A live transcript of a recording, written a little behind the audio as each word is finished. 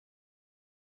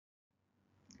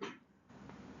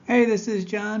Hey, this is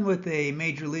John with a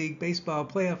Major League Baseball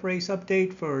playoff race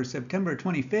update for September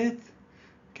 25th.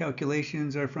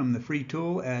 Calculations are from the free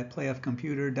tool at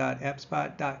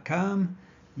playoffcomputer.appspot.com.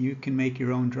 You can make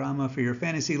your own drama for your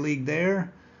fantasy league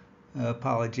there.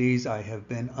 Apologies, I have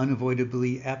been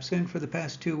unavoidably absent for the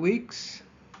past 2 weeks.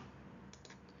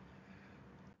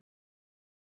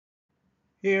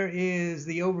 Here is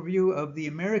the overview of the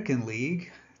American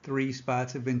League. 3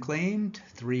 spots have been claimed,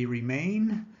 3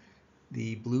 remain.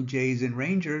 The Blue Jays and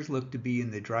Rangers look to be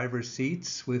in the driver's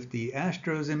seats, with the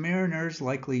Astros and Mariners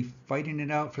likely fighting it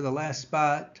out for the last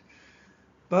spot.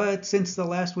 But since the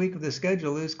last week of the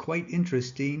schedule is quite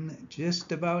interesting,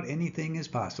 just about anything is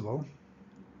possible.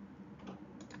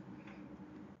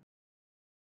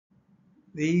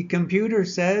 The computer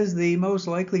says the most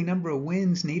likely number of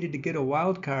wins needed to get a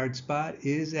wild card spot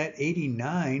is at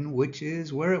 89, which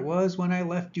is where it was when I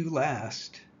left you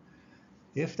last.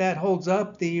 If that holds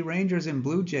up, the Rangers and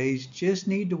Blue Jays just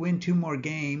need to win 2 more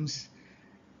games.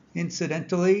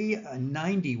 Incidentally,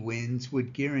 90 wins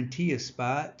would guarantee a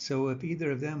spot, so if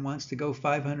either of them wants to go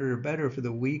 500 or better for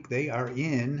the week, they are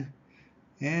in.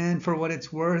 And for what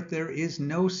it's worth, there is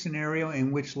no scenario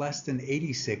in which less than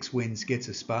 86 wins gets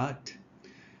a spot.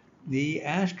 The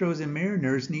Astros and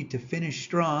Mariners need to finish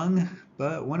strong,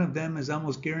 but one of them is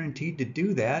almost guaranteed to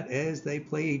do that as they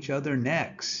play each other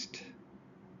next.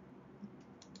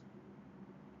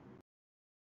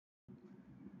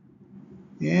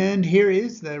 And here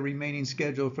is the remaining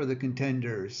schedule for the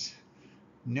contenders.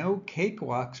 No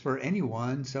cakewalks for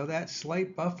anyone, so that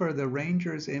slight buffer the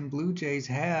Rangers and Blue Jays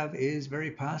have is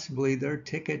very possibly their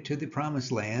ticket to the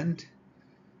promised land.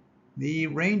 The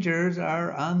Rangers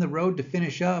are on the road to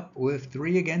finish up with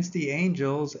 3 against the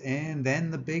Angels and then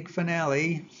the big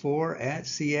finale, 4 at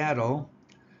Seattle.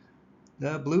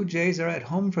 The Blue Jays are at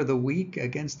home for the week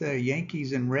against the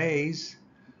Yankees and Rays.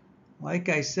 Like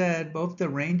I said, both the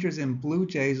Rangers and Blue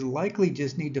Jays likely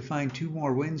just need to find 2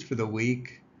 more wins for the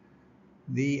week.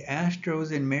 The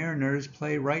Astros and Mariners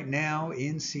play right now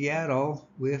in Seattle,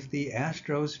 with the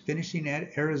Astros finishing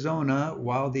at Arizona,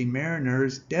 while the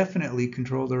Mariners definitely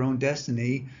control their own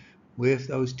destiny with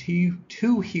those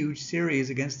two huge series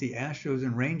against the Astros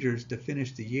and Rangers to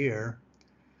finish the year.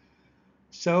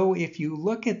 So if you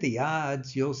look at the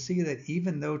odds, you'll see that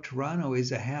even though Toronto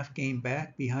is a half game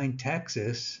back behind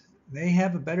Texas, they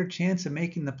have a better chance of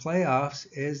making the playoffs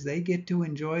as they get to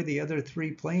enjoy the other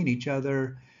 3 playing each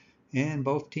other, and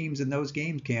both teams in those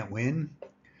games can't win.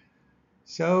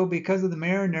 So because of the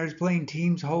Mariners playing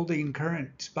teams holding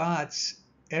current spots,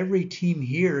 every team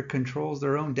here controls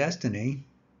their own destiny.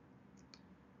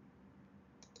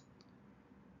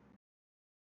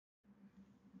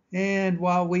 And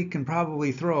while we can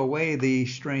probably throw away the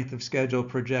strength of schedule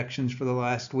projections for the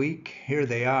last week, here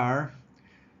they are.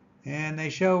 And they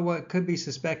show what could be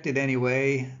suspected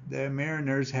anyway. The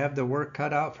Mariners have the work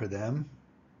cut out for them.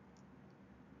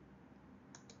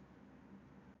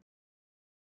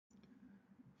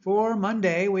 For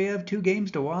Monday, we have 2 games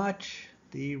to watch.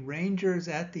 The Rangers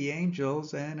at the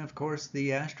Angels, and of course the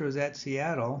Astros at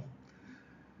Seattle.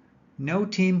 No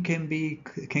team can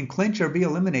clinch or be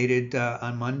eliminated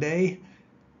on Monday.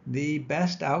 The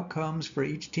best outcomes for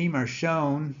each team are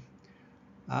shown.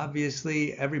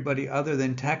 Obviously, everybody other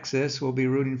than Texas will be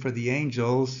rooting for the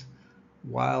Angels,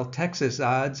 while Texas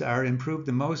odds are improved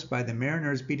the most by the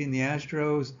Mariners beating the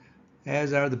Astros,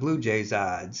 as are the Blue Jays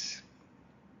odds.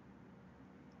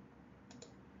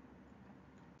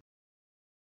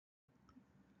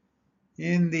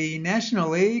 In the National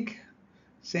League,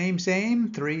 same,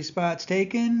 3 spots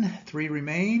taken, 3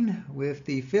 remain, with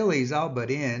the Phillies all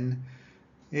but in.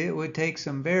 It would take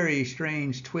some very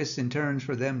strange twists and turns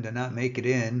for them to not make it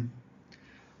in.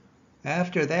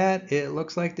 After that, it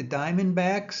looks like the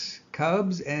Diamondbacks,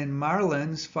 Cubs, and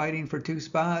Marlins fighting for 2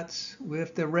 spots,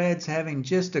 with the Reds having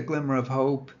just a glimmer of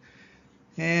hope,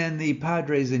 and the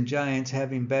Padres and Giants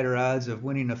having better odds of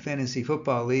winning a fantasy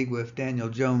football league with Daniel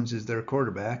Jones as their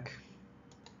quarterback.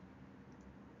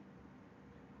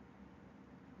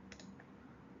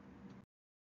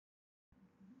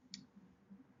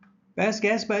 Best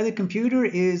guess by the computer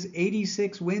is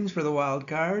 86 wins for the wild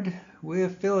card,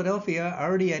 with Philadelphia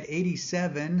already at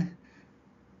 87,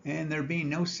 and there being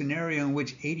no scenario in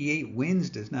which 88 wins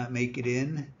does not make it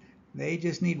in. They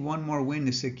just need 1 more win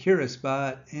to secure a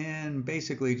spot and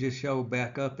basically just show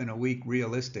back up in a week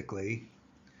realistically.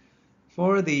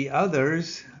 For the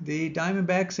others, the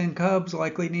Diamondbacks and Cubs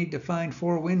likely need to find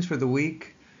 4 wins for the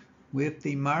week, with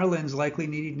the Marlins likely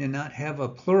needing to not have a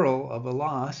plural of a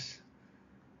loss.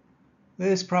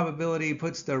 This probability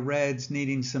puts the Reds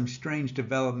needing some strange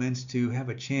developments to have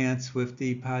a chance, with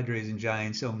the Padres and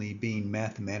Giants only being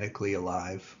mathematically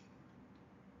alive.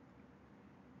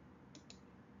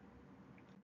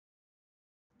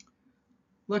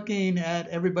 Looking at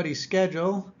everybody's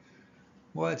schedule,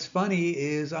 what's funny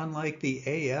is unlike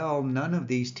the AL, none of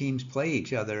these teams play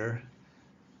each other.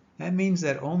 That means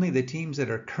that only the teams that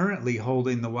are currently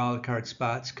holding the wild card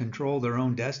spots control their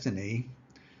own destiny.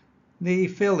 The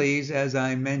Phillies, as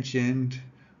I mentioned,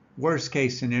 worst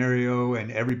case scenario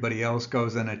and everybody else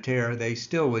goes on a tear, they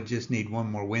still would just need one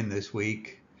more win this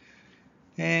week.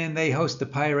 And they host the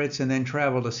Pirates and then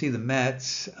travel to see the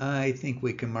Mets. I think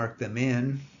we can mark them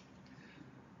in.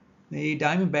 The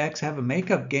Diamondbacks have a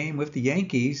makeup game with the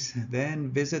Yankees, then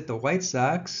visit the White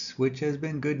Sox, which has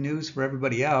been good news for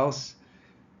everybody else,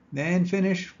 then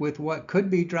finish with what could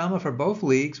be drama for both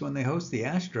leagues when they host the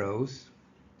Astros.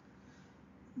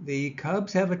 The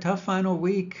Cubs have a tough final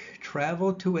week,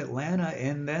 travel to Atlanta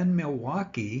and then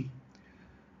Milwaukee.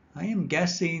 I am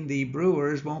guessing the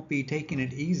Brewers won't be taking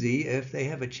it easy if they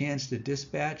have a chance to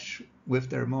dispatch with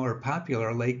their more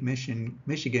popular Lake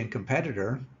Michigan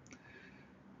competitor.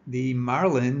 The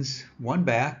Marlins, one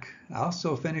back,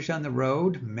 also finish on the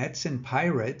road, Mets and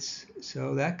Pirates,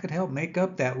 so that could help make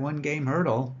up that one-game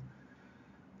hurdle.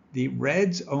 The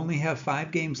Reds only have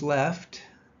 5 games left.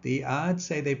 The odds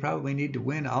say they probably need to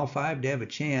win all 5 to have a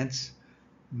chance,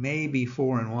 maybe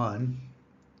 4-1.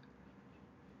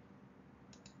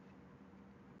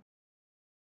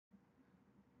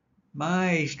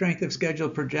 My strength of schedule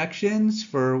projections,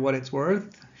 for what it's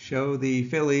worth, show the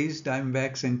Phillies,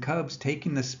 Diamondbacks, and Cubs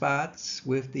taking the spots,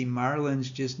 with the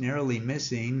Marlins just narrowly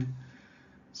missing.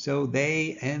 So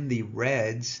they and the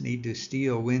Reds need to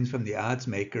steal wins from the odds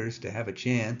makers to have a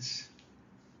chance.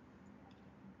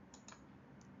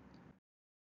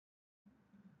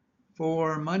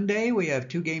 For Monday, we have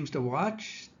 2 games to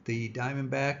watch. The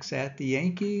Diamondbacks at the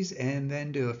Yankees, and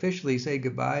then to officially say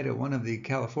goodbye to one of the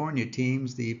California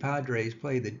teams, the Padres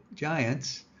play the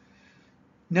Giants.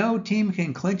 No team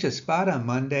can clinch a spot on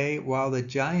Monday, while the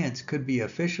Giants could be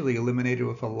officially eliminated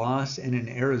with a loss and an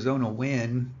Arizona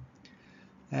win.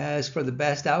 As for the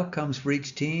best outcomes for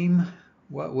each team,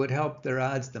 what would help their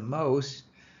odds the most?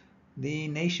 The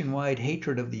nationwide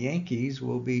hatred of the Yankees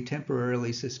will be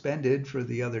temporarily suspended for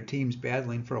the other teams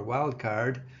battling for a wild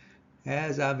card,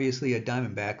 as obviously a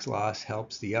Diamondbacks loss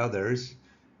helps the others.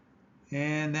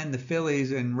 And then the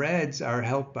Phillies and Reds are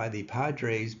helped by the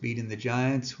Padres beating the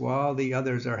Giants, while the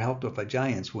others are helped with a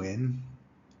Giants win.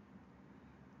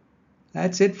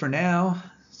 That's it for now.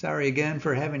 Sorry again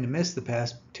for having to miss the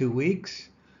past 2 weeks.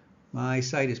 My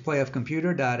site is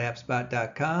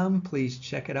playoffcomputer.appspot.com. Please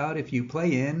check it out if you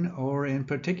play in, or in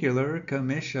particular,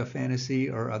 commish a fantasy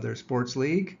or other sports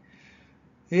league.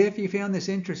 If you found this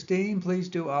interesting, please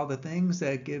do all the things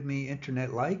that give me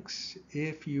internet likes.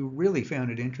 If you really found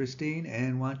it interesting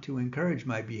and want to encourage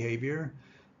my behavior,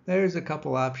 there's a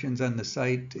couple options on the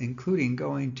site, including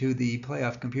going to the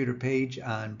Playoff Computer page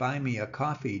on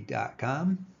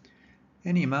buymeacoffee.com.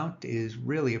 Any amount is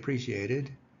really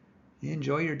appreciated.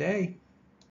 Enjoy your day.